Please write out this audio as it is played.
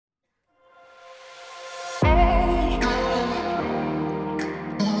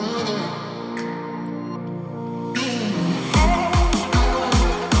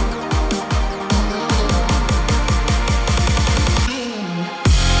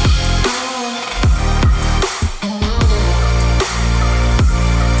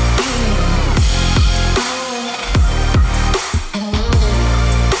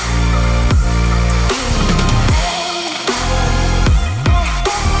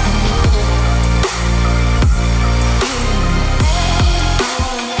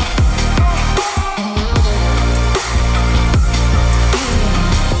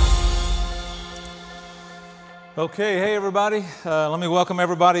Okay, hey everybody. Let me welcome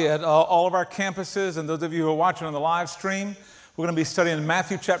everybody at all of our campuses, and those of you who are watching on the live stream. We're going to be studying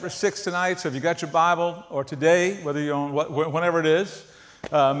Matthew chapter 6 tonight, so if you got your Bible, or today, whether you're on whenever it is,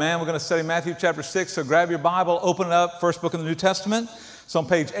 we're going to study Matthew chapter 6, so grab your Bible, open it up, first book in the New Testament. It's on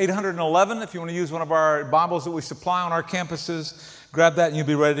page 811. If you want to use one of our Bibles that we supply on our campuses, grab that and you'll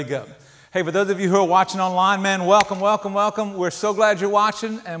be ready to go. Hey, for those of you who are watching online, man, welcome, welcome, welcome. We're so glad you're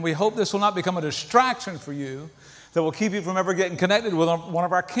watching, and we hope this will not become a distraction for you that will keep you from ever getting connected with one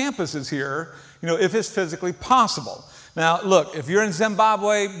of our campuses here, if it's physically possible. Now, look, if you're in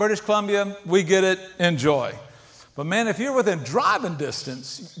Zimbabwe, British Columbia, we get it, enjoy. But man, if you're within driving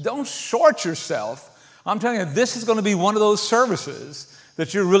distance, don't short yourself. I'm telling you, this is going to be one of those services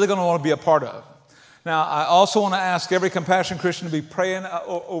that you're really going to want to be a part of. Now, I also want to ask every Compassion Christian to be praying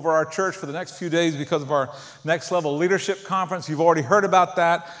over our church for the next few days because of our Next Level Leadership Conference. You've already heard about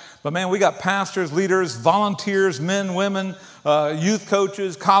that. But man, we got pastors, leaders, volunteers, men, women, youth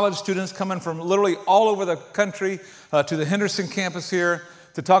coaches, college students coming from literally all over the country to the Henderson campus here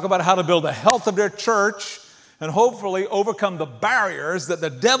to talk about how to build the health of their church and hopefully overcome the barriers that the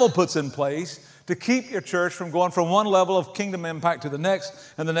devil puts in place to keep your church from going from one level of kingdom impact to the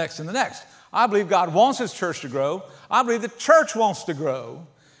next and the next and the next. I believe God wants his church to grow. I believe the church wants to grow.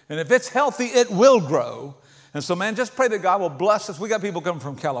 And if it's healthy, it will grow. And so, man, just pray that God will bless us. We got people coming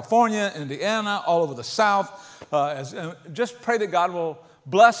from California, Indiana, all over the South. Just pray that God will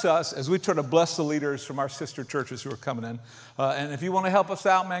bless us as we try to bless the leaders from our sister churches who are coming in. And if you want to help us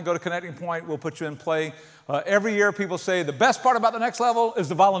out, man, go to Connecting Point. We'll put you in play. Every year people say the best part about the Next Level is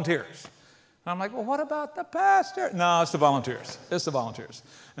the volunteers. And I'm like, well, what about the pastor? No, it's the volunteers. It's the volunteers.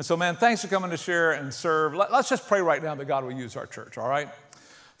 And so, man, thanks for coming to share and serve. Let's just pray right now that God will use our church, all right?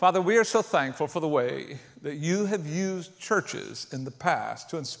 Father, we are so thankful for the way that you have used churches in the past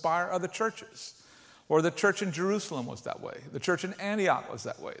to inspire other churches. Or the church in Jerusalem was that way. The church in Antioch was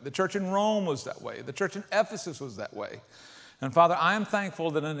that way. The church in Rome was that way. The church in Ephesus was that way. And Father, I am thankful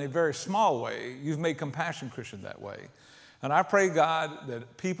that in a very small way, you've made Compassion Christian that way. And I pray, God,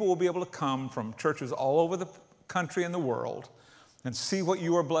 that people will be able to come from churches all over the country and the world and see what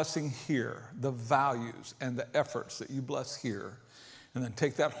you are blessing here, the values and the efforts that you bless here. And then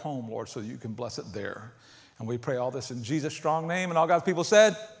take that home, Lord, so that you can bless it there. And we pray all this in Jesus' strong name. And all God's people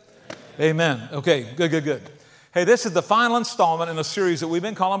said, Amen. Okay, good. Hey, this is the final installment in a series that we've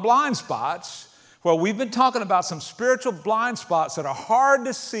been calling Blindspots, where we've been talking about some spiritual blind spots that are hard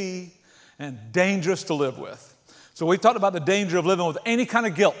to see and dangerous to live with. So we've talked about the danger of living with any kind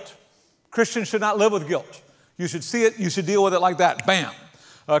of guilt. Christians should not live with guilt. You should see it, you should deal with it like that, bam.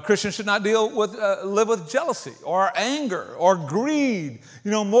 Christians should not live with jealousy or anger or greed.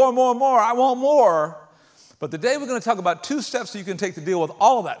 More. I want more. But today we're going to talk about 2 steps that you can take to deal with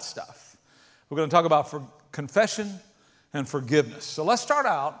all of that stuff. We're going to talk about confession and forgiveness. So let's start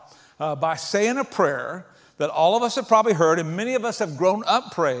out by saying a prayer that all of us have probably heard and many of us have grown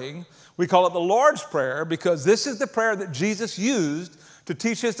up praying. We call it the Lord's Prayer because this is the prayer that Jesus used to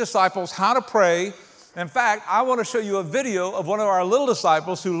teach his disciples how to pray. In fact, I want to show you a video of one of our little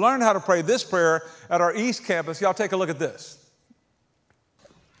disciples who learned how to pray this prayer at our East Campus. Y'all take a look at this.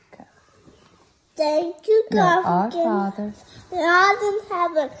 Okay. Thank you, God, our Father, God in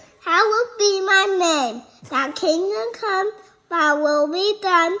heaven, hallowed be my name. Thy kingdom come, thy will be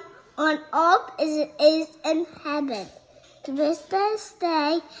done on earth as it is in heaven. Give us this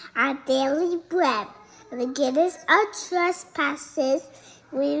day our daily bread, and forgive us our trespasses.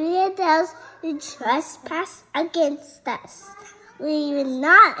 We forgive those who trespass against us. We will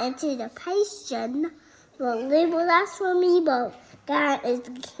not enter the temptation, but deliver us from evil. God is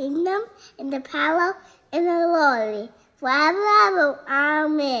the kingdom and the power and the glory forever and ever.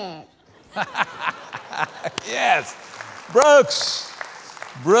 Amen. Yes.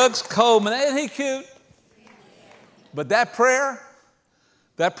 Brooks Coleman. Ain't he cute? But that prayer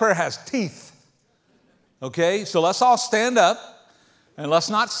has teeth. Okay, so let's all stand up. And let's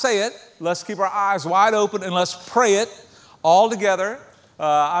not say it. Let's keep our eyes wide open and let's pray it all together.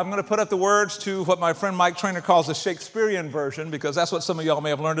 I'm going to put up the words to what my friend Mike Trainer calls the Shakespearean version because that's what some of y'all may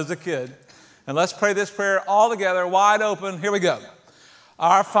have learned as a kid. And let's pray this prayer all together, wide open. Here we go.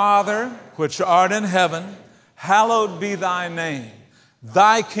 Our Father, which art in heaven, hallowed be thy name.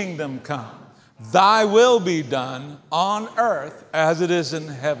 Thy kingdom come. Thy will be done on earth as it is in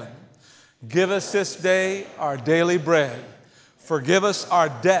heaven. Give us this day our daily bread. Forgive us our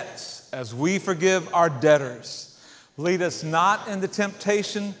debts as we forgive our debtors. Lead us not into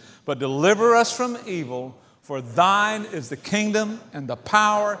temptation, but deliver us from evil. For thine is the kingdom and the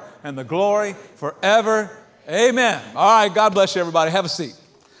power and the glory forever. Amen. All right, God bless you, everybody. Have a seat.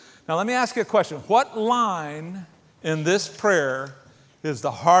 Now, let me ask you a question. What line in this prayer is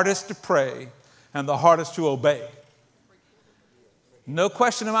the hardest to pray and the hardest to obey? No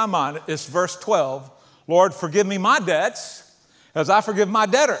question in my mind, it's verse 12. Lord, forgive me my debts as I forgive my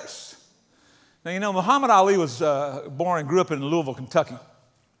debtors. Now, you know, Muhammad Ali was born and grew up in Louisville, Kentucky.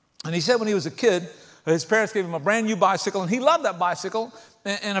 And he said when he was a kid, his parents gave him a brand new bicycle, and he loved that bicycle.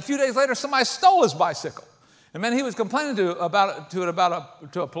 And a few days later, somebody stole his bicycle. And man, he was complaining to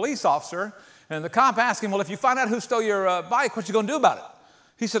a police officer. And the cop asked him, well, if you find out who stole your bike, what you going to do about it?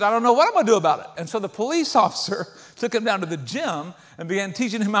 He said, I don't know what I'm going to do about it. And so the police officer took him down to the gym and began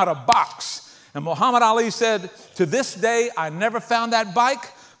teaching him how to box. And Muhammad Ali said, to this day, I never found that bike.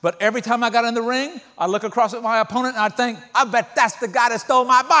 But every time I got in the ring, I look across at my opponent and I think, I bet that's the guy that stole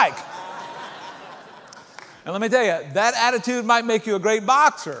my bike. And let me tell you, that attitude might make you a great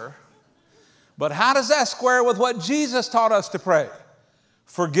boxer. But how does that square with what Jesus taught us to pray?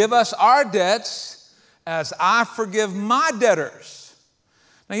 Forgive us our debts as I forgive my debtors.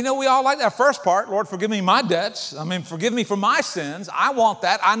 Now, you know, we all like that first part. Lord, forgive me my debts. Forgive me for my sins. I want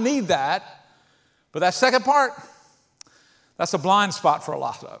that. I need that. But that second part, that's a blind spot for a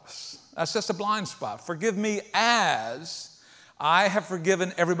lot of us. That's just a blind spot. Forgive me as I have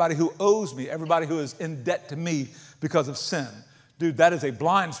forgiven everybody who owes me, everybody who is in debt to me because of sin. Dude, that is a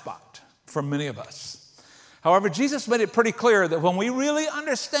blind spot for many of us. However, Jesus made it pretty clear that when we really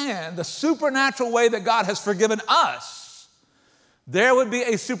understand the supernatural way that God has forgiven us, there would be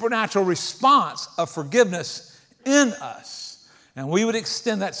a supernatural response of forgiveness in us. And we would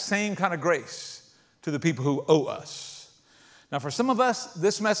extend that same kind of grace to the people who owe us. Now, for some of us,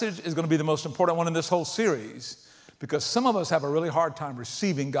 this message is going to be the most important one in this whole series because some of us have a really hard time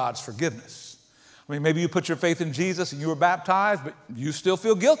receiving God's forgiveness. Maybe you put your faith in Jesus and you were baptized, but you still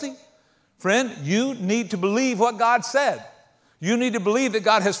feel guilty. Friend, you need to believe what God said. You need to believe that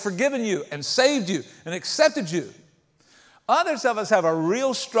God has forgiven you and saved you and accepted you. Others of us have a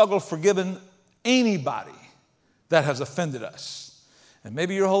real struggle forgiving anybody that has offended us. And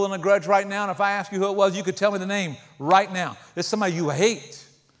maybe you're holding a grudge right now, and if I ask you who it was, you could tell me the name right now. It's somebody you hate.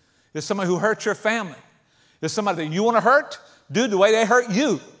 It's somebody who hurt your family. It's somebody that you want to hurt, do the way they hurt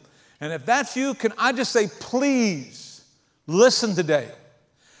you. And if that's you, can I just say, please listen today.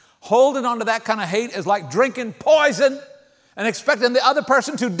 Holding on to that kind of hate is like drinking poison and expecting the other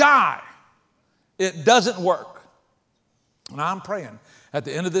person to die. It doesn't work. And I'm praying at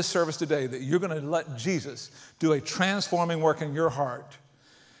the end of this service today that you're going to let Jesus do a transforming work in your heart.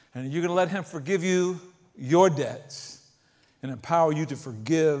 And you're going to let him forgive you your debts and empower you to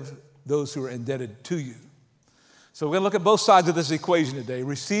forgive those who are indebted to you. So we're going to look at both sides of this equation today,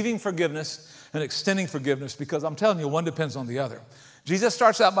 receiving forgiveness and extending forgiveness, because I'm telling you, one depends on the other. Jesus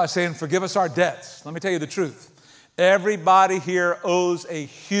starts out by saying, forgive us our debts. Let me tell you the truth. Everybody here owes a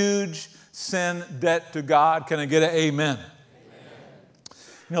huge sin debt to God. Can I get an amen?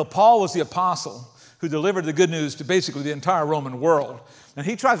 You know, Paul was the apostle who delivered the good news to basically the entire Roman world. And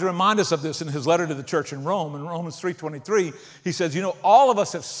he tries to remind us of this in his letter to the church in Rome. In Romans 3:23, he says, you know, all of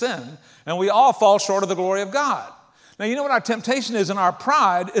us have sinned and we all fall short of the glory of God. Now, you know what our temptation is in our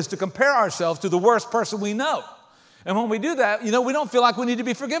pride is to compare ourselves to the worst person we know. And when we do that, you know, we don't feel like we need to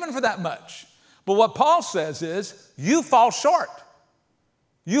be forgiven for that much. But what Paul says is, you fall short.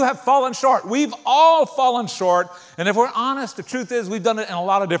 You have fallen short. We've all fallen short. And if we're honest, the truth is we've done it in a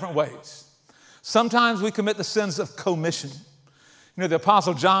lot of different ways. Sometimes we commit the sins of commission. You know, the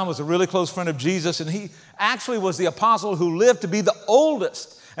Apostle John was a really close friend of Jesus, and he actually was the apostle who lived to be the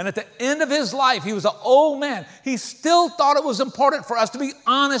oldest. And at the end of his life, he was an old man. He still thought it was important for us to be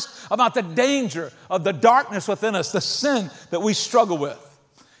honest about the danger of the darkness within us, the sin that we struggle with.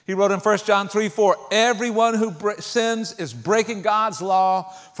 He wrote in 1 John 3:4, everyone who sins is breaking God's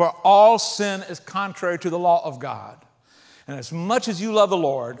law, for all sin is contrary to the law of God. And as much as you love the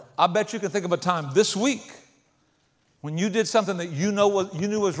Lord, I bet you can think of a time this week when you did something that you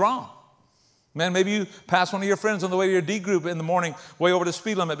knew was wrong. Man, maybe you passed one of your friends on the way to your D group in the morning way over the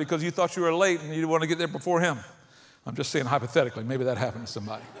speed limit because you thought you were late and you didn't want to get there before him. I'm just saying hypothetically, maybe that happened to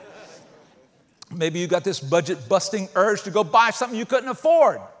somebody. Maybe you got this budget-busting urge to go buy something you couldn't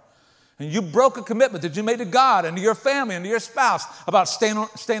afford. And you broke a commitment that you made to God and to your family and to your spouse about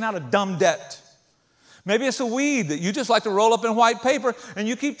staying out of dumb debt. Maybe it's a weed that you just like to roll up in white paper and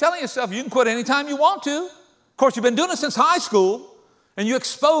you keep telling yourself you can quit anytime you want to. Of course, you've been doing it since high school. And you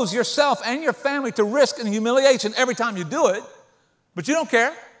expose yourself and your family to risk and humiliation every time you do it, but you don't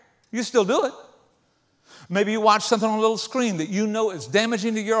care. You still do it. Maybe you watch something on a little screen that you know is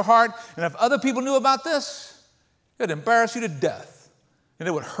damaging to your heart, and if other people knew about this, it would embarrass you to death, and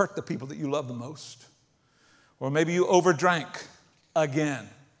it would hurt the people that you love the most. Or maybe you overdrank again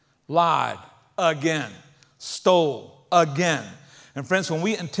lied again, stole again. And friends, when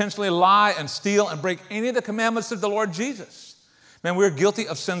we intentionally lie and steal and break any of the commandments of the Lord Jesus, man, we're guilty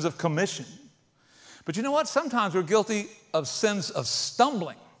of sins of commission. But you know what? Sometimes we're guilty of sins of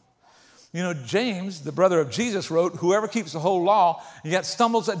stumbling. You know, James, the brother of Jesus, wrote, whoever keeps the whole law and yet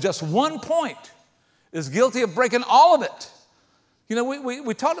stumbles at just one point is guilty of breaking all of it. You know,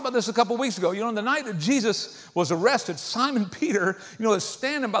 we talked about this a couple weeks ago. You know, on the night that Jesus was arrested, Simon Peter, is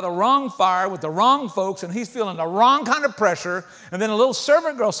standing by the wrong fire with the wrong folks, and he's feeling the wrong kind of pressure. And then a little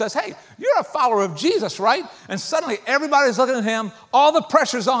servant girl says, hey, you're a follower of Jesus, right? And suddenly everybody's looking at him, all the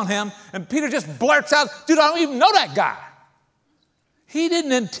pressure's on him, and Peter just blurts out, dude, I don't even know that guy. He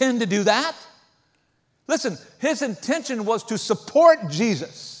didn't intend to do that. Listen, his intention was to support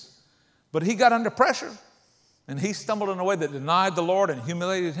Jesus, but he got under pressure. And he stumbled in a way that denied the Lord and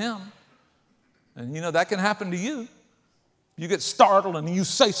humiliated him. And that can happen to you. You get startled and you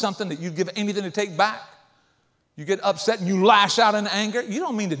say something that you'd give anything to take back. You get upset and you lash out in anger. You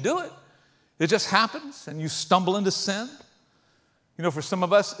don't mean to do it. It just happens and you stumble into sin. For some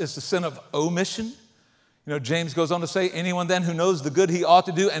of us, it's the sin of omission. James goes on to say, anyone then who knows the good he ought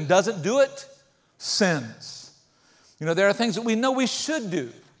to do and doesn't do it, sins. There are things that we know we should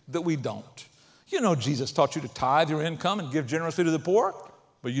do that we don't. Jesus taught you to tithe your income and give generously to the poor,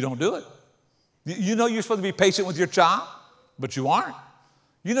 but you don't do it. You're supposed to be patient with your child, but you aren't.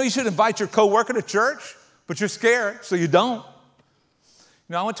 You should invite your coworker to church, but you're scared, so you don't.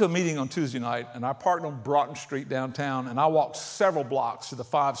 I went to a meeting on Tuesday night, and I parked on Broughton Street downtown, and I walked several blocks to the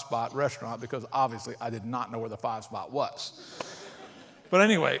 5-Spot restaurant because obviously I did not know where the 5-Spot was. But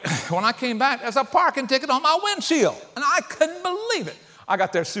anyway, when I came back, there's a parking ticket on my windshield, and I couldn't believe it. I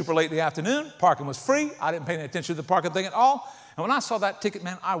got there super late in the afternoon. Parking was free. I didn't pay any attention to the parking thing at all. And when I saw that ticket,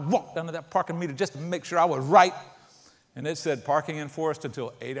 man, I walked down to that parking meter just to make sure I was right. And it said parking enforced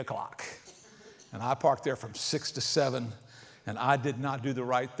until 8 o'clock. And I parked there from 6 to 7. And I did not do the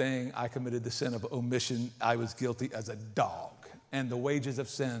right thing. I committed the sin of omission. I was guilty as a dog. And the wages of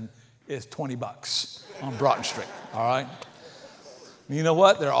sin is $20 on Broughton Street. All right? And you know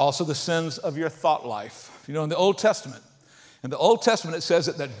what? There are also the sins of your thought life. In the Old Testament, it says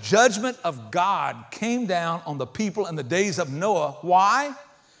that the judgment of God came down on the people in the days of Noah. Why?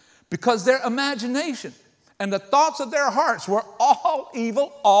 Because their imagination and the thoughts of their hearts were all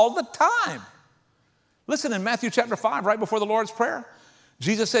evil all the time. Listen, in Matthew chapter 5, right before the Lord's Prayer,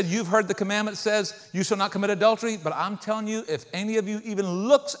 Jesus said, you've heard the commandment says, you shall not commit adultery, but I'm telling you, if any of you even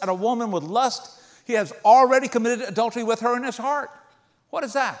looks at a woman with lust, he has already committed adultery with her in his heart. What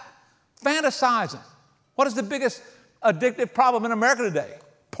is that? Fantasizing. What is the biggest addictive problem in America today?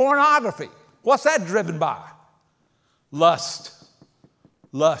 Pornography. What's that driven by? Lust.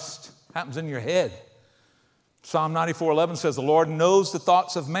 Lust happens in your head. Psalm 94:11 says, the Lord knows the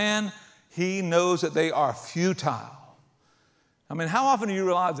thoughts of man. He knows that they are futile. I mean, how often do you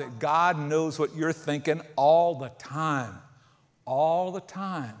realize that God knows what you're thinking all the time? All the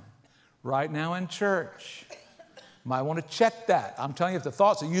time. Right now in church. Might want to check that. I'm telling you, if the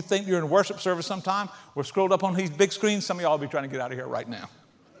thoughts that you think you're in worship service sometime were scrolled up on these big screens, some of y'all will be trying to get out of here right now.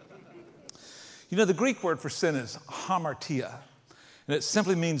 The Greek word for sin is hamartia, and it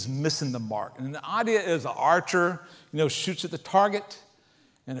simply means missing the mark. And the idea is an archer, shoots at the target,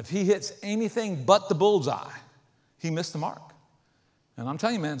 and if he hits anything but the bullseye, he missed the mark. And I'm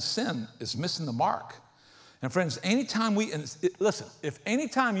telling you, man, sin is missing the mark. And friends, anytime if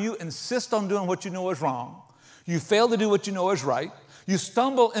anytime you insist on doing what you know is wrong, you fail to do what you know is right, you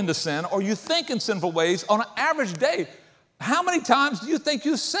stumble into sin, or you think in sinful ways on an average day, how many times do you think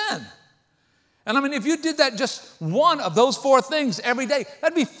you sin? And I mean, if you did that just one of those 4 things every day,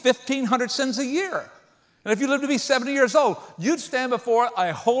 that'd be 1,500 sins a year. And if you lived to be 70 years old, you'd stand before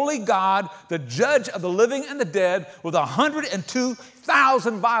a holy God, the judge of the living and the dead, with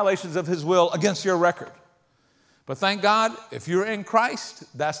 102,000 violations of his will against your record. But thank God, if you're in Christ,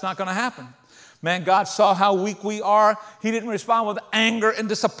 that's not going to happen. Man, God saw how weak we are. He didn't respond with anger and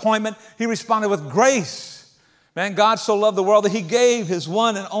disappointment. He responded with grace. Man, God so loved the world that he gave his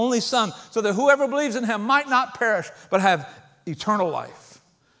one and only Son so that whoever believes in him might not perish but have eternal life.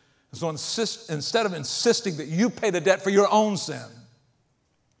 So instead of insisting that you pay the debt for your own sin,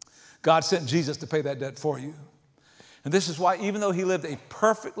 God sent Jesus to pay that debt for you. And this is why, even though he lived a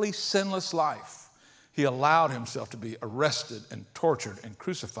perfectly sinless life, he allowed himself to be arrested and tortured and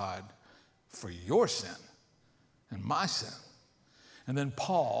crucified for your sin and my sin. And then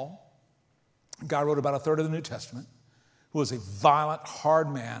Paul, a guy who wrote about a third of the New Testament, who was a violent,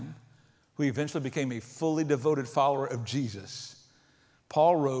 hard man, who eventually became a fully devoted follower of Jesus.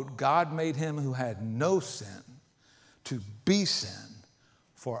 Paul wrote, God made him who had no sin to be sin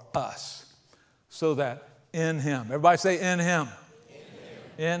for us, so that in him, everybody say in him.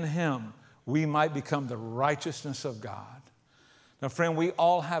 In him, we might become the righteousness of God. Now, friend, we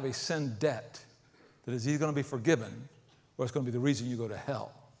all have a sin debt that is either going to be forgiven or it's going to be the reason you go to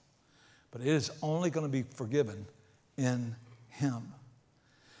hell. But it is only going to be forgiven in him.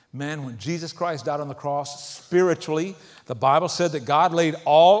 Man, when Jesus Christ died on the cross, spiritually, the Bible said that God laid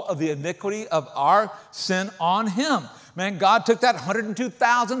all of the iniquity of our sin on him. Man, God took that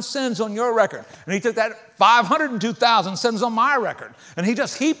 102,000 sins on your record, and he took that 502,000 sins on my record, and he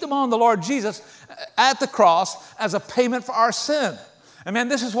just heaped them on the Lord Jesus at the cross as a payment for our sin. And man,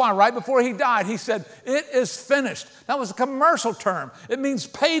 this is why right before he died, he said, "It is finished." That was a commercial term. It means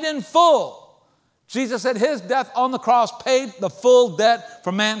paid in full. Jesus said his death on the cross paid the full debt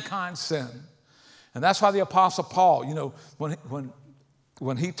for mankind's sin. And that's why the Apostle Paul, you know,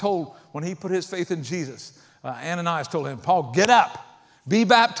 when he put his faith in Jesus, Ananias told him, "Paul, get up, be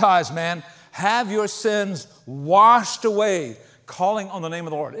baptized, man. Have your sins washed away, calling on the name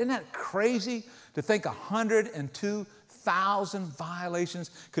of the Lord." Isn't that crazy to think 102,000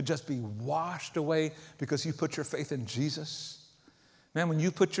 violations could just be washed away because you put your faith in Jesus? Man, when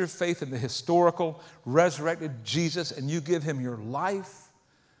you put your faith in the historical, resurrected Jesus and you give him your life,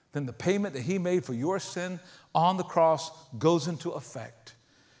 then the payment that he made for your sin on the cross goes into effect,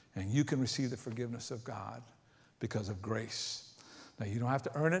 and you can receive the forgiveness of God because of grace. Now, you don't have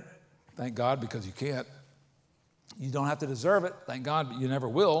to earn it, thank God, because you can't. You don't have to deserve it, thank God, but you never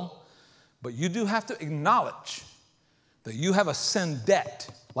will. But you do have to acknowledge that you have a sin debt,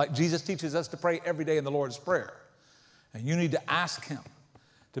 like Jesus teaches us to pray every day in the Lord's Prayer. And you need to ask him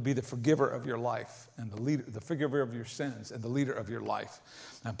to be the forgiver of your life and the forgiver of your sins and the leader of your life.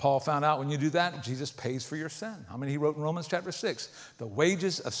 And Paul found out when you do that, Jesus pays for your sin. I mean, he wrote in Romans chapter 6, "The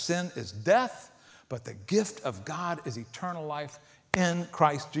wages of sin is death, but the gift of God is eternal life in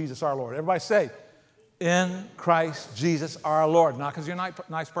Christ Jesus our Lord." Everybody say, in Christ Jesus our Lord. Not because you're a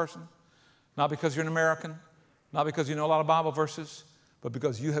nice person, not because you're an American, not because you know a lot of Bible verses, but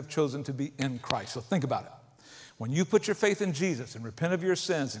because you have chosen to be in Christ. So think about it. When you put your faith in Jesus and repent of your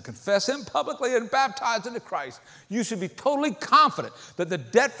sins and confess him publicly and baptize into Christ, you should be totally confident that the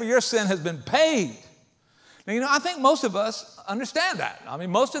debt for your sin has been paid. Now, you know, I think most of us understand that. I mean,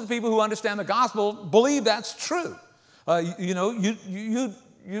 most of the people who understand the gospel believe that's true. You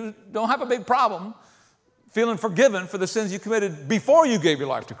don't have a big problem feeling forgiven for the sins you committed before you gave your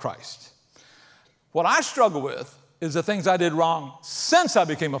life to Christ. What I struggle with is the things I did wrong since I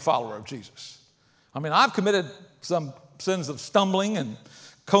became a follower of Jesus. I mean, I've committed some sins of stumbling and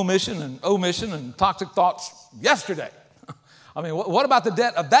commission and omission and toxic thoughts yesterday. I mean, what about the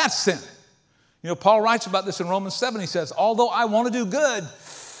debt of that sin? You know, Paul writes about this in Romans 7. He says, "Although I want to do good,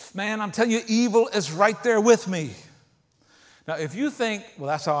 man, I'm telling you, evil is right there with me." Now, if you think, well,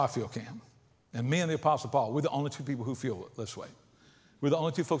 that's how I feel, Cam, and me and the Apostle Paul, we're the only two people who feel this way. We're the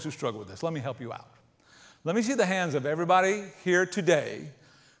only two folks who struggle with this. Let me help you out. Let me see the hands of everybody here today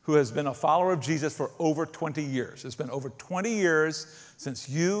who has been a follower of Jesus for over 20 years. It's been over 20 years since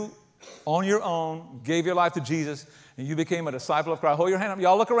you, on your own, gave your life to Jesus and you became a disciple of Christ. Hold your hand up.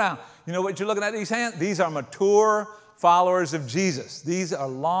 Y'all look around. You know what you're looking at these hands? These are mature followers of Jesus. These are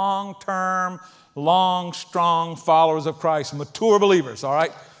long-term, strong followers of Christ, mature believers, all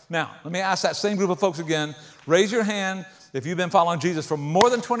right? Now, let me ask that same group of folks again. Raise your hand if you've been following Jesus for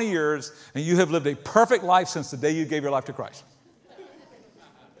more than 20 years and you have lived a perfect life since the day you gave your life to Christ.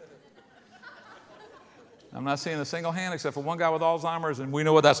 I'm not seeing a single hand except for one guy with Alzheimer's, and we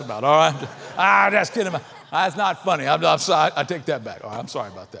know what that's about, all right? Just kidding. That's not funny. I'm sorry. I take that back. All right, I'm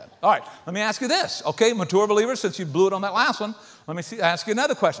sorry about that. All right, let me ask you this. Okay, mature believers, since you blew it on that last one, let me ask you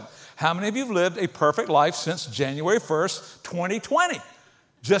another question. How many of you have lived a perfect life since January 1st, 2020?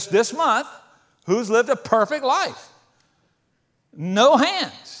 Just this month, who's lived a perfect life? No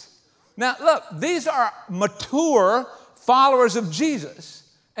hands. Now, look, these are mature followers of Jesus,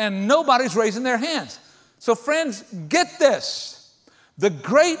 and nobody's raising their hands. So friends, get this. The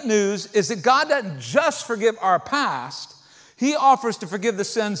great news is that God doesn't just forgive our past. He offers to forgive the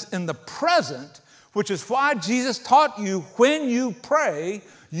sins in the present, which is why Jesus taught you when you pray,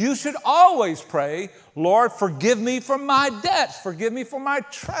 you should always pray, "Lord, forgive me for my debts. Forgive me for my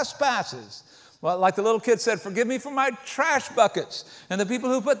trespasses." Well, like the little kid said, "Forgive me for my trash buckets and the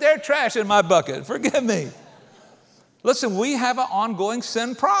people who put their trash in my bucket. Forgive me." Listen, we have an ongoing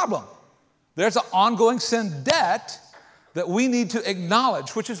sin problem. There's an ongoing sin debt that we need to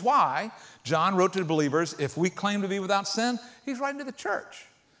acknowledge, which is why John wrote to the believers, if we claim to be without sin, he's writing to the church.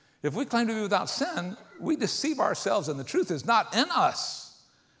 If we claim to be without sin, we deceive ourselves and the truth is not in us.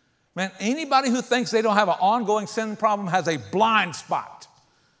 Man, anybody who thinks they don't have an ongoing sin problem has a blind spot.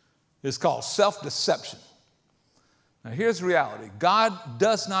 is called self-deception. Now, here's the reality. God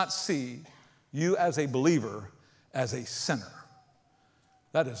does not see you as a believer as a sinner.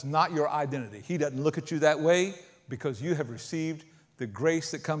 That is not your identity. He doesn't look at you that way because you have received the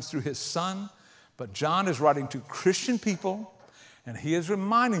grace that comes through his Son. But John is writing to Christian people, and he is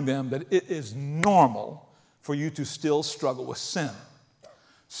reminding them that it is normal for you to still struggle with sin.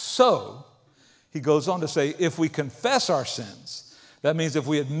 So, he goes on to say, if we confess our sins, that means if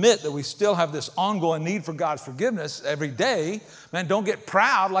we admit that we still have this ongoing need for God's forgiveness every day, man, don't get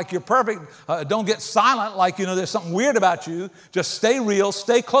proud like you're perfect. Don't get silent like, there's something weird about you. Just stay real,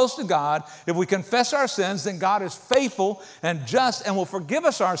 stay close to God. If we confess our sins, then God is faithful and just and will forgive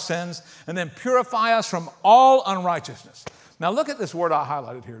us our sins and then purify us from all unrighteousness. Now look at this word I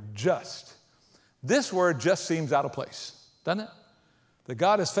highlighted here, just. This word just seems out of place, doesn't it? That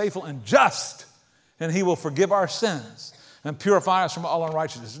God is faithful and just, and he will forgive our sins and purify us from all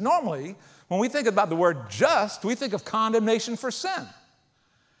unrighteousness. Normally, when we think about the word just, we think of condemnation for sin.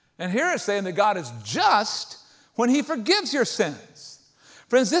 And here it's saying that God is just when he forgives your sins.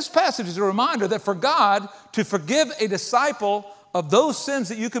 Friends, this passage is a reminder that for God to forgive a disciple of those sins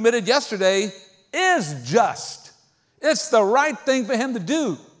that you committed yesterday is just. It's the right thing for him to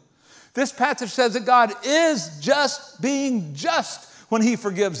do. This passage says that God is just being just when he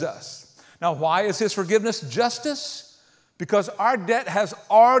forgives us. Now, why is his forgiveness justice? Because our debt has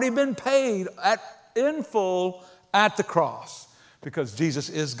already been paid in full at the cross. Because Jesus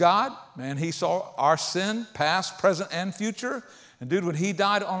is God, man, he saw our sin, past, present, and future. And dude, when he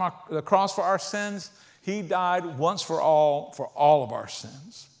died on the cross for our sins, he died once for all of our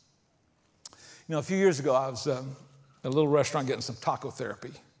sins. A few years ago, I was at a little restaurant getting some taco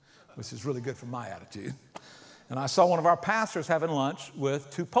therapy, which is really good for my attitude. And I saw one of our pastors having lunch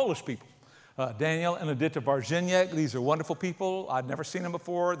with two Polish people. Daniel and Edyta Warzyniak. These are wonderful people. I'd never seen them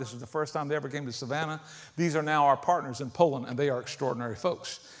before. This is the first time they ever came to Savannah. These are now our partners in Poland, and they are extraordinary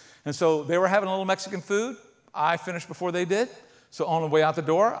folks. And so they were having a little Mexican food. I finished before they did. So on the way out the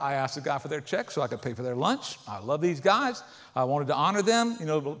door, I asked the guy for their check so I could pay for their lunch. I love these guys. I wanted to honor them.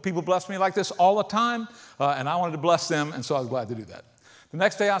 People bless me like this all the time, and I wanted to bless them, and so I was glad to do that. The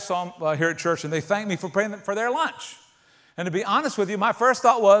next day I saw them here at church, and they thanked me for paying for their lunch. And to be honest with you, my first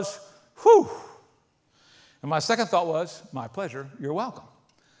thought was, whew. And my second thought was, my pleasure, you're welcome.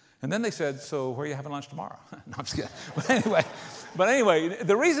 And then they said, so where are you having lunch tomorrow? No, I'm just kidding. But anyway,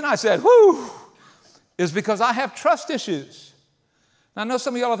 the reason I said, whew, is because I have trust issues. Now, I know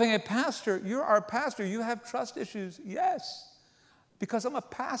some of y'all are thinking, Pastor, you're our pastor. You have trust issues. Yes, because I'm a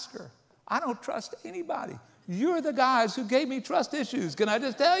pastor. I don't trust anybody. You're the guys who gave me trust issues. Can I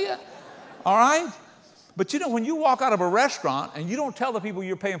just tell you? All right? But when you walk out of a restaurant and you don't tell the people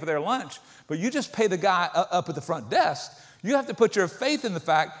you're paying for their lunch, but you just pay the guy up at the front desk, you have to put your faith in the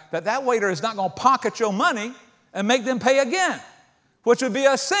fact that that waiter is not going to pocket your money and make them pay again, which would be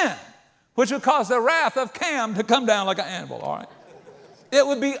a sin, which would cause the wrath of Cam to come down like an anvil, all right? It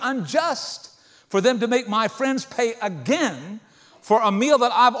would be unjust for them to make my friends pay again for a meal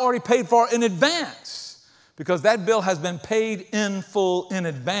that I've already paid for in advance, because that bill has been paid in full in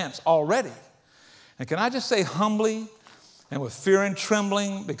advance already. And can I just say humbly and with fear and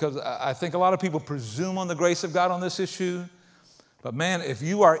trembling, because I think a lot of people presume on the grace of God on this issue, but man, if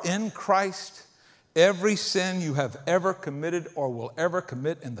you are in Christ, every sin you have ever committed or will ever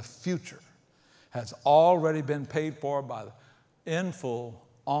commit in the future has already been paid for in full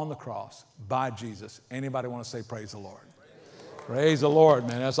on the cross by Jesus. Anybody want to say praise the Lord? Praise the Lord,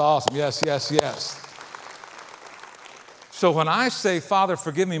 man. That's awesome. Yes, yes, yes. So when I say, Father,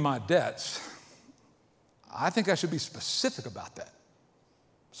 forgive me my debts, I think I should be specific about that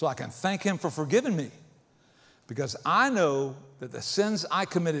so I can thank him for forgiving me, because I know that the sins I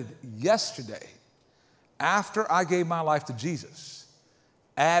committed yesterday after I gave my life to Jesus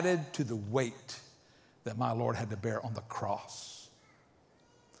added to the weight that my Lord had to bear on the cross.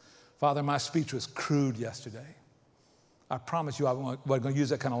 Father, my speech was crude yesterday. I promise you I wasn't going to use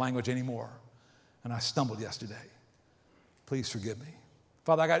that kind of language anymore, and I stumbled yesterday. Please forgive me.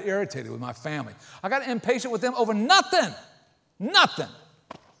 Father, I got irritated with my family. I got impatient with them over nothing. Nothing.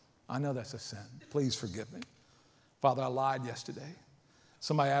 I know that's a sin. Please forgive me. Father, I lied yesterday.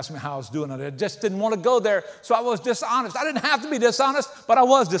 Somebody asked me how I was doing, and I just didn't want to go there, so I was dishonest. I didn't have to be dishonest, but I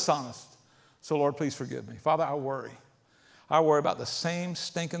was dishonest. So, Lord, please forgive me. Father, I worry. I worry about the same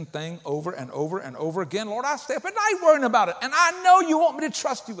stinking thing over and over and over again. Lord, I stay up at night worrying about it, and I know you want me to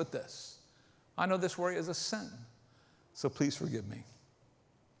trust you with this. I know this worry is a sin, so please forgive me.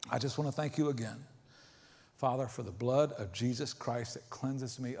 I just want to thank you again, Father, for the blood of Jesus Christ that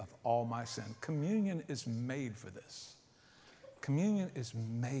cleanses me of all my sin. Communion is made for this. Communion is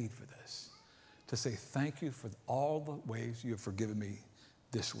made for this, to say thank you for all the ways you have forgiven me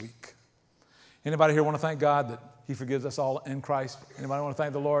this week. Anybody here want to thank God that he forgives us all in Christ? Anybody want to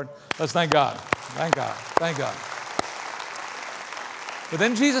thank the Lord? Let's thank God. Thank God. Thank God. But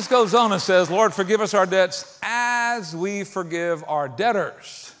then Jesus goes on and says, Lord, forgive us our debts as we forgive our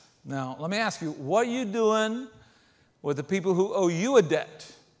debtors. Now, let me ask you, what are you doing with the people who owe you a debt,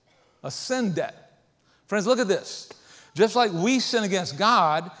 a sin debt? Friends, look at this. Just like we sin against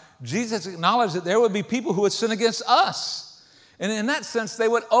God, Jesus acknowledged that there would be people who would sin against us. And in that sense, they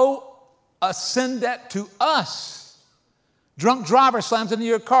would owe a sin debt to us. Drunk driver slams into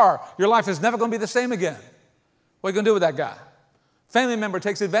your car. Your life is never going to be the same again. What are you going to do with that guy? Family member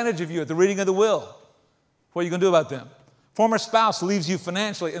takes advantage of you at the reading of the will. What are you going to do about them? Former spouse leaves you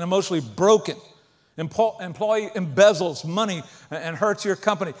financially and emotionally broken. Employee embezzles money and hurts your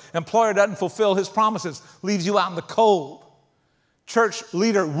company. Employer doesn't fulfill his promises, leaves you out in the cold. Church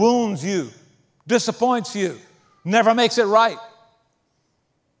leader wounds you, disappoints you, never makes it right.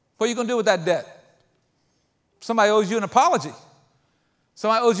 What are you going to do with that debt? Somebody owes you an apology.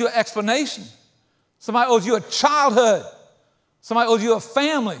 Somebody owes you an explanation. Somebody owes you a childhood. Somebody owes you a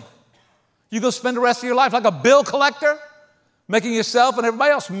family. You go spend the rest of your life like a bill collector, making yourself and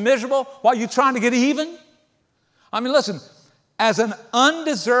everybody else miserable while you're trying to get even? I mean, listen, as an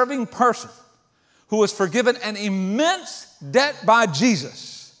undeserving person who was forgiven an immense debt by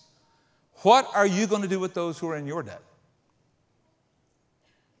Jesus, what are you going to do with those who are in your debt?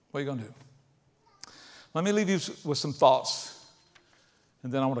 What are you going to do? Let me leave you with some thoughts,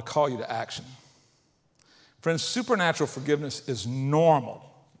 and then I want to call you to action. Friends, supernatural forgiveness is normal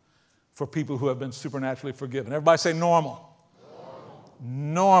for people who have been supernaturally forgiven. Everybody say normal.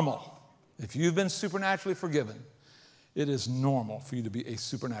 Normal. If you've been supernaturally forgiven, it is normal for you to be a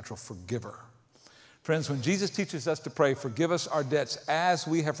supernatural forgiver. Friends, when Jesus teaches us to pray, forgive us our debts as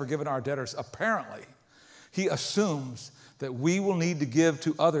we have forgiven our debtors, apparently, he assumes that we will need to give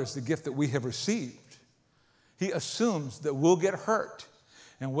to others the gift that we have received. He assumes that we'll get hurt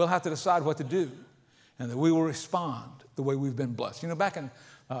and we'll have to decide what to do and that we will respond the way we've been blessed. You know,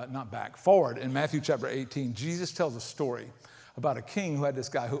 forward in Matthew chapter 18, Jesus tells a story about a king who had this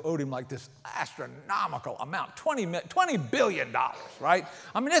guy who owed him like this astronomical amount, $20 billion, right?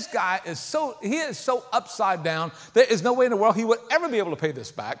 I mean, this guy is so upside down, there is no way in the world he would ever be able to pay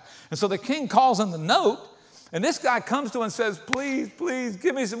this back. And so the king calls him the note, and this guy comes to him and says, please, please,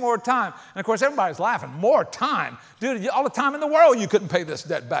 give me some more time. And of course, everybody's laughing. More time? Dude, all the time in the world you couldn't pay this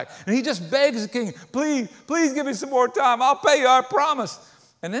debt back. And he just begs the king, please, please give me some more time. I'll pay you, I promise.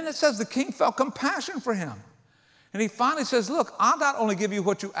 And then it says the king felt compassion for him. And he finally says, look, I'll not only give you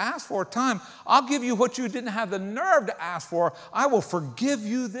what you asked for, time, I'll give you what you didn't have the nerve to ask for. I will forgive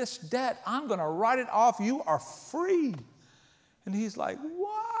you this debt. I'm going to write it off. You are free. And he's like,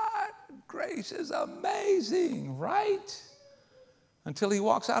 what? Grace is amazing, right? Until he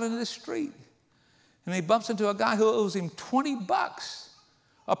walks out into the street and he bumps into a guy who owes him $20,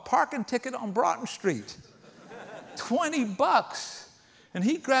 a parking ticket on Broughton Street. $20. And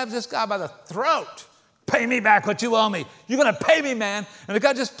he grabs this guy by the throat. Pay me back what you owe me. You're going to pay me, man. And the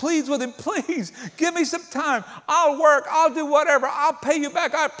guy just pleads with him, please, give me some time. I'll work. I'll do whatever. I'll pay you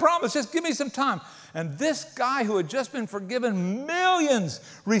back. I promise. Just give me some time. And this guy who had just been forgiven millions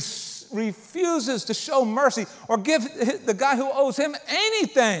refuses to show mercy or give the guy who owes him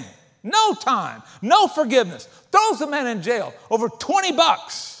anything. No time, no forgiveness. Throws the man in jail over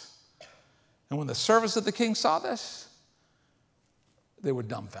 $20. And when the servants of the king saw this, they were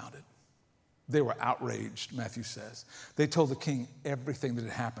dumbfounded. They were outraged, Matthew says. They told the king everything that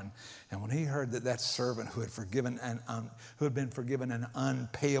had happened. And when he heard that servant who had been forgiven an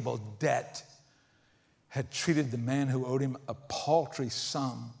unpayable debt had treated the man who owed him a paltry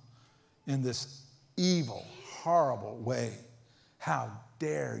sum in this evil, horrible way, how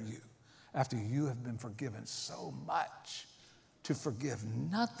dare you, after you have been forgiven so much, to forgive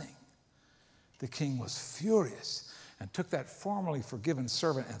nothing? The king was furious and took that formerly forgiven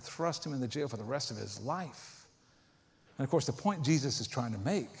servant and thrust him in the jail for the rest of his life. And of course, the point Jesus is trying to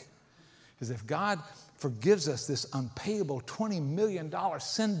make is if God forgives us this unpayable $20 million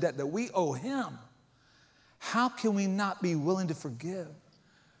sin debt that we owe him, how can we not be willing to forgive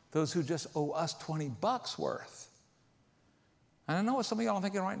those who just owe us $20 worth? And I know what some of y'all are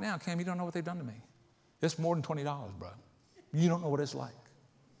thinking right now, Cam, you don't know what they've done to me. It's more than $20, bro. You don't know what it's like.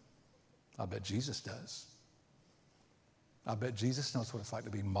 I bet Jesus does. I bet Jesus knows what it's like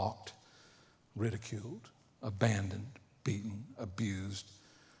to be mocked, ridiculed, abandoned, beaten, abused,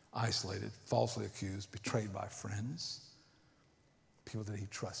 isolated, falsely accused, betrayed by friends, people that he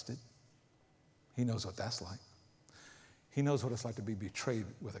trusted. He knows what that's like. He knows what it's like to be betrayed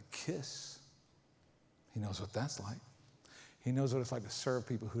with a kiss. He knows what that's like. He knows what it's like to serve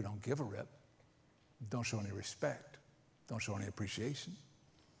people who don't give a rip, don't show any respect, don't show any appreciation.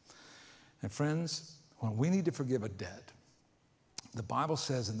 And friends, when we need to forgive a debt, the Bible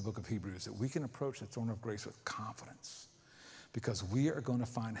says in the book of Hebrews that we can approach the throne of grace with confidence because we are going to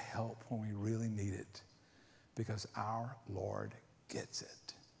find help when we really need it because our Lord gets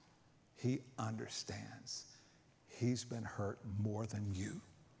it. He understands. He's been hurt more than you,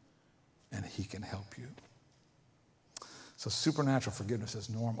 and he can help you. So supernatural forgiveness is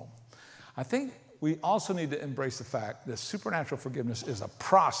normal. I think we also need to embrace the fact that supernatural forgiveness is a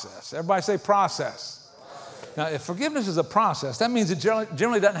process. Everybody say process. Now, if forgiveness is a process, that means it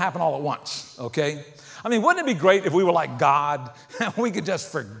generally doesn't happen all at once, okay? I mean, wouldn't it be great if we were like God and we could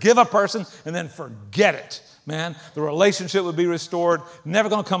just forgive a person and then forget it, man? The relationship would be restored, never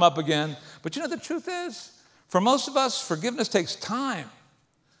going to come up again. But you know, the truth is, for most of us, forgiveness takes time.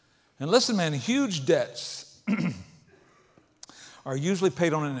 And listen, man, huge debts are usually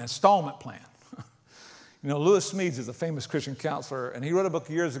paid on an installment plan. You know, Lewis Smedes is a famous Christian counselor, and he wrote a book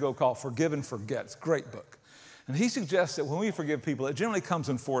years ago called Forgive and Forget. It's a great book. And he suggests that when we forgive people, it generally comes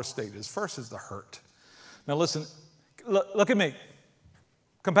in 4 stages. First is the hurt. Now listen, look at me.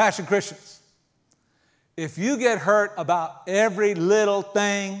 Compassion Christians. If you get hurt about every little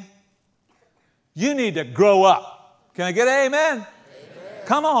thing, you need to grow up. Can I get an amen? Amen.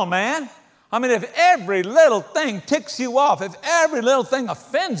 Come on, man. I mean, if every little thing ticks you off, if every little thing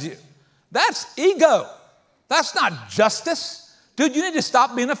offends you, that's ego. That's not justice. Dude, you need to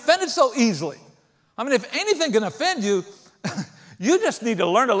stop being offended so easily. I mean, if anything can offend you, you just need to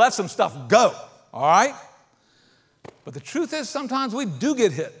learn to let some stuff go, all right? But the truth is sometimes we do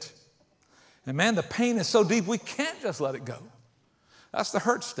get hit. And man, the pain is so deep we can't just let it go. That's the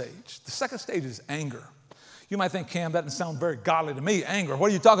hurt stage. The second stage is anger. You might think, Cam, that doesn't sound very godly to me, anger. What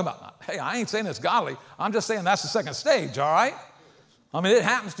are you talking about? Hey, I ain't saying it's godly. I'm just saying that's the second stage, all right? I mean, it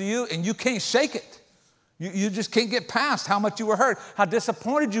happens to you and you can't shake it. You just can't get past how much you were hurt, how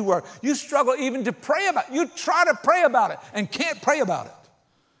disappointed you were. You struggle even to pray about it. You try to pray about it and can't pray about it.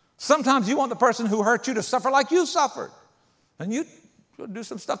 Sometimes you want the person who hurt you to suffer like you suffered. And you do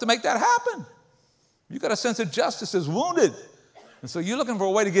some stuff to make that happen. You got a sense of justice is wounded. And so you're looking for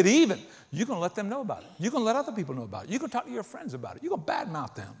a way to get even. You're going to let them know about it. You're going to let other people know about it. You're going to talk to your friends about it. You're going to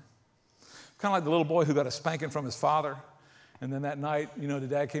badmouth them. Kind of like the little boy who got a spanking from his father. And then that night, you know, the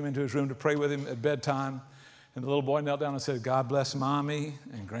dad came into his room to pray with him at bedtime. And the little boy knelt down and said, God bless Mommy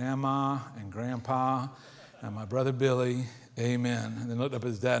and Grandma and Grandpa and my brother Billy. Amen. And then looked up at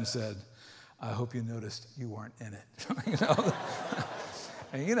his dad and said, I hope you noticed you weren't in it. You know?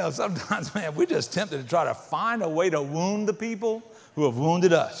 And you know, sometimes, man, we're just tempted to try to find a way to wound the people who have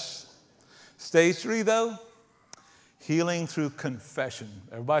wounded us. Stage 3, though, healing through confession.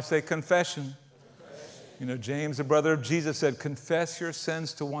 Everybody say confession. You know, James, the brother of Jesus, said, confess your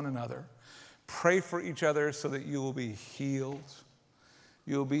sins to one another. Pray for each other so that you will be healed.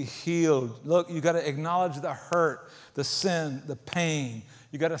 You'll be healed. Look, you got to acknowledge the hurt, the sin, the pain.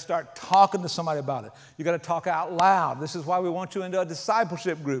 You got to start talking to somebody about it. You got to talk out loud. This is why we want you into a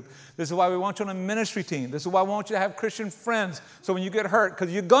discipleship group. This is why we want you on a ministry team. This is why we want you to have Christian friends. So when you get hurt,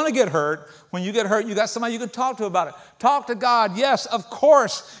 because you're going to get hurt, when you get hurt, you got somebody you can talk to about it. Talk to God. Yes, of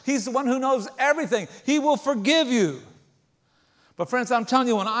course. He's the one who knows everything. He will forgive you. But friends, I'm telling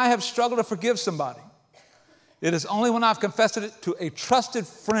you, when I have struggled to forgive somebody, it is only when I've confessed it to a trusted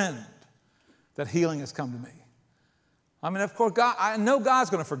friend that healing has come to me. I mean, of course, God, I know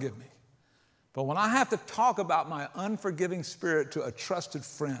God's going to forgive me. But when I have to talk about my unforgiving spirit to a trusted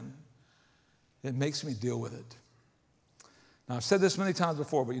friend, it makes me deal with it. Now, I've said this many times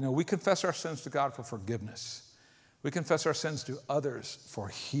before, but you know, we confess our sins to God for forgiveness. We confess our sins to others for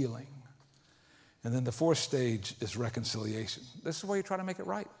healing. And then the 4th stage is reconciliation. This is where you try to make it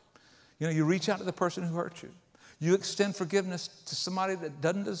right. You know, you reach out to the person who hurt you. You extend forgiveness to somebody that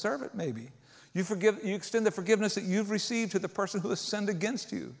doesn't deserve it, maybe. You extend the forgiveness that you've received to the person who has sinned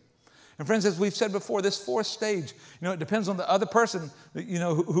against you. And friends, as we've said before, this 4th stage, you know, it depends on the other person, you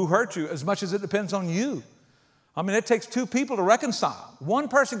know, who hurt you as much as it depends on you. I mean, it takes 2 people to reconcile. One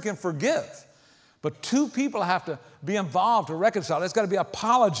person can forgive, but 2 people have to be involved to reconcile. There's got to be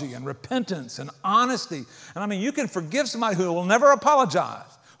apology and repentance and honesty. And I mean, you can forgive somebody who will never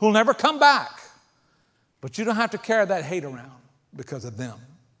apologize, who will never come back, but you don't have to carry that hate around because of them.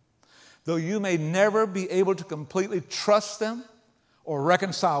 Though you may never be able to completely trust them or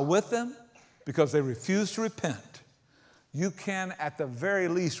reconcile with them because they refuse to repent, you can at the very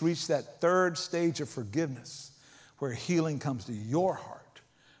least reach that 3rd stage of forgiveness where healing comes to your heart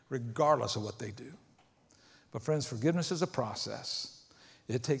regardless of what they do. But friends, forgiveness is a process.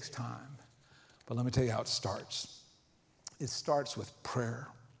 It takes time. But let me tell you how it starts. It starts with prayer.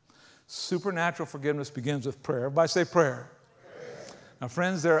 Supernatural forgiveness begins with prayer. Everybody say prayer. Now,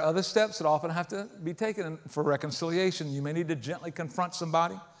 friends, there are other steps that often have to be taken for reconciliation. You may need to gently confront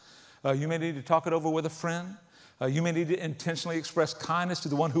somebody. You may need to talk it over with a friend. You may need to intentionally express kindness to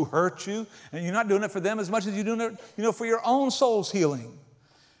the one who hurt you. And you're not doing it for them as much as you're doing it, for your own soul's healing.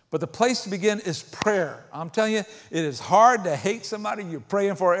 But the place to begin is prayer. I'm telling you, it is hard to hate somebody you're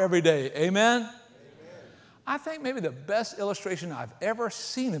praying for every day. Amen? I think maybe the best illustration I've ever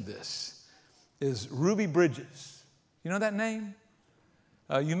seen of this is Ruby Bridges. You know that name?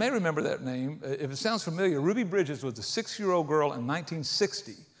 You may remember that name. If it sounds familiar, Ruby Bridges was a 6-year-old girl in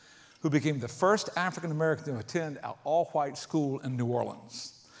 1960 who became the first African-American to attend an all-white school in New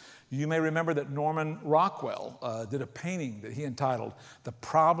Orleans. You may remember that Norman Rockwell did a painting that he entitled "The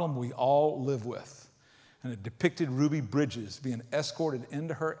Problem We All Live With." And it depicted Ruby Bridges being escorted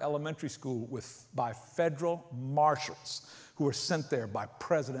into her elementary school by federal marshals who were sent there by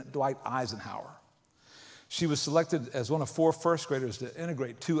President Dwight Eisenhower. She was selected as one of 4 first graders to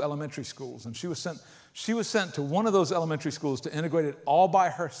integrate 2 elementary schools. And she was sent to one of those elementary schools to integrate it all by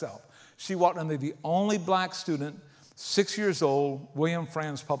herself. She walked into the only black student, 6 years old, William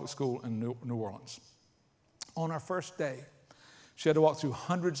Franz Public School in New Orleans. On her first day, she had to walk through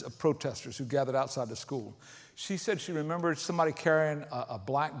hundreds of protesters who gathered outside the school. She said she remembered somebody carrying a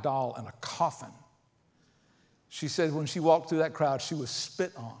black doll in a coffin. She said when she walked through that crowd, she was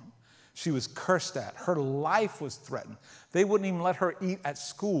spit on. She was cursed at. Her life was threatened. They wouldn't even let her eat at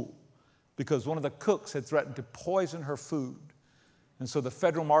school because one of the cooks had threatened to poison her food. And so the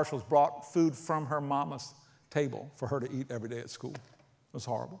federal marshals brought food from her mama's table for her to eat every day at school. It was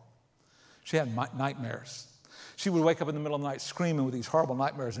horrible. She had nightmares. She would wake up in the middle of the night screaming with these horrible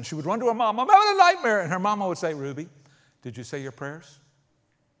nightmares, and she would run to her mom, "I'm having a nightmare." And her mama would say, "Ruby, did you say your prayers?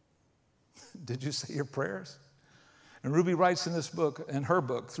 Did you say your prayers?" And Ruby writes in her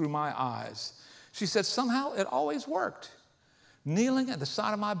book, "Through My Eyes," she said, "Somehow it always worked. Kneeling at the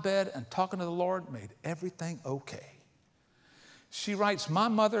side of my bed and talking to the Lord made everything okay." She writes, "My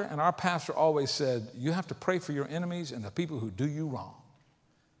mother and our pastor always said, you have to pray for your enemies and the people who do you wrong."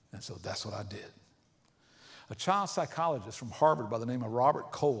 And so that's what I did. A child psychologist from Harvard by the name of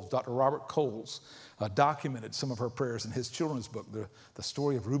Robert Coles, Dr. Robert Coles, documented some of her prayers in his children's book, The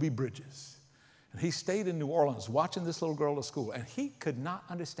Story of Ruby Bridges. And he stayed in New Orleans watching this little girl at school, and he could not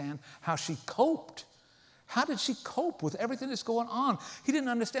understand how she coped. How did she cope with everything that's going on? He didn't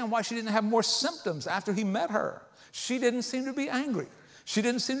understand why she didn't have more symptoms after he met her. She didn't seem to be angry. She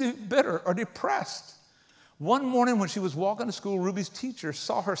didn't seem to be bitter or depressed. One morning when she was walking to school, Ruby's teacher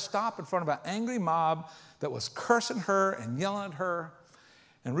saw her stop in front of an angry mob that was cursing her and yelling at her.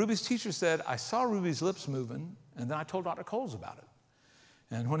 And Ruby's teacher said, "I saw Ruby's lips moving, and then I told Dr. Coles about it."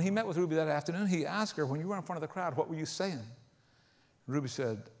 And when he met with Ruby that afternoon, he asked her, "When you were in front of the crowd, what were you saying?" Ruby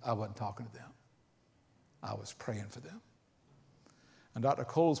said, "I wasn't talking to them. I was praying for them." And Dr.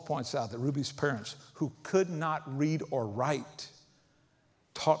 Coles points out that Ruby's parents, who could not read or write,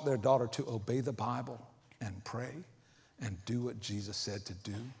 taught their daughter to obey the Bible and pray and do what Jesus said to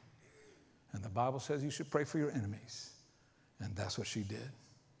do. And the Bible says you should pray for your enemies. And that's what she did.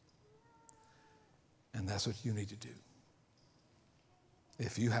 And that's what you need to do.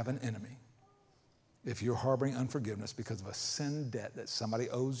 If you have an enemy, if you're harboring unforgiveness because of a sin debt that somebody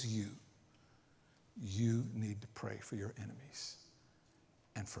owes you, you need to pray for your enemies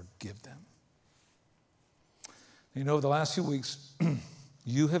and forgive them. Over the last few weeks,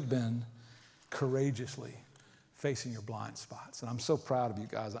 you have been courageously facing your blind spots. And I'm so proud of you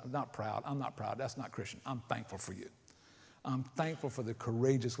guys. I'm not proud. That's not Christian. I'm thankful for you. I'm thankful for the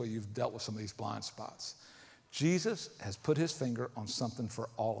courageous way you've dealt with some of these blind spots. Jesus has put his finger on something for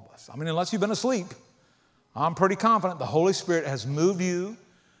all of us. Unless you've been asleep, I'm pretty confident the Holy Spirit has moved you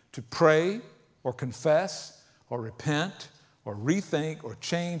to pray or confess or repent or rethink or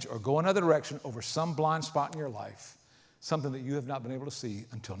change or go another direction over some blind spot in your life, something that you have not been able to see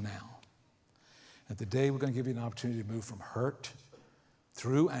until now. And today we're going to give you an opportunity to move from hurt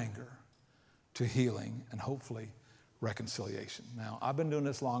through anger to healing and hopefully reconciliation. Now, I've been doing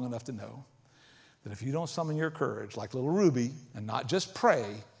this long enough to know that if you don't summon your courage like little Ruby and not just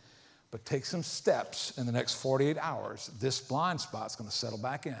pray, but take some steps in the next 48 hours, this blind spot's going to settle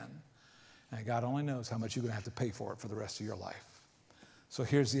back in. And God only knows how much you're going to have to pay for it for the rest of your life. So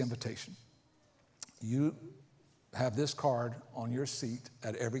here's the invitation. You have this card on your seat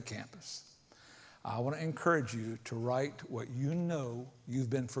at every campus. I want to encourage you to write what you know you've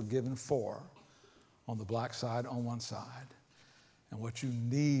been forgiven for on the black side on one side, and what you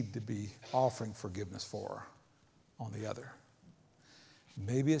need to be offering forgiveness for on the other.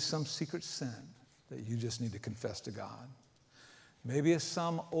 Maybe it's some secret sin that you just need to confess to God. Maybe it's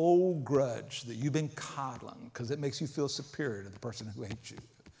some old grudge that you've been coddling because it makes you feel superior to the person who hates you,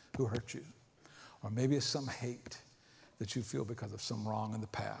 who hurt you. Or maybe it's some hate that you feel because of some wrong in the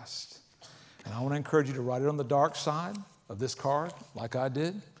past. And I want to encourage you to write it on the dark side of this card, like I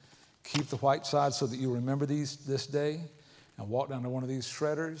did. Keep the white side so that you remember this day, and walk down to one of these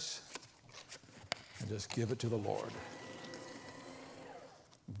shredders and just give it to the Lord.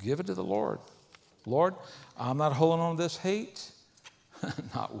 Give it to the Lord. Lord, I'm not holding on to this hate.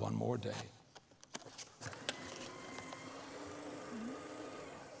 Not one more day.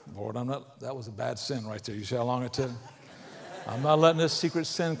 Lord, that was a bad sin right there. You see how long it took? I'm not letting this secret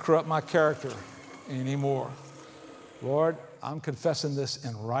sin corrupt my character anymore. Lord, I'm confessing this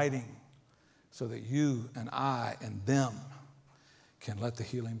in writing so that you and I and them can let the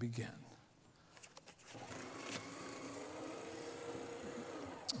healing begin.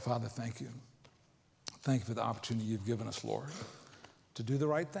 Father, thank you. Thank you for the opportunity you've given us, Lord, to do the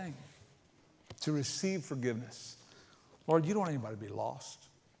right thing, to receive forgiveness. Lord, you don't want anybody to be lost.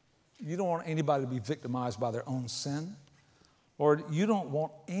 You don't want anybody to be victimized by their own sin. Lord, you don't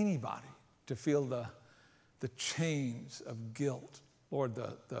want anybody to feel the chains of guilt, Lord,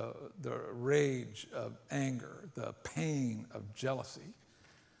 the rage of anger, the pain of jealousy.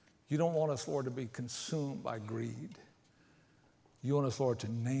 You don't want us, Lord, to be consumed by greed. You want us, Lord,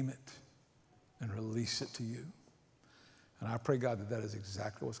 to name it and release it to you. And I pray, God, that is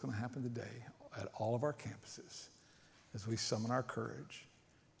exactly what's going to happen today at all of our campuses as we summon our courage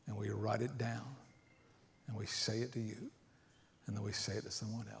and we write it down and we say it to you and then we say it to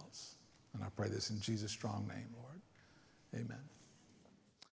someone else. And I pray this in Jesus' strong name, Lord. Amen.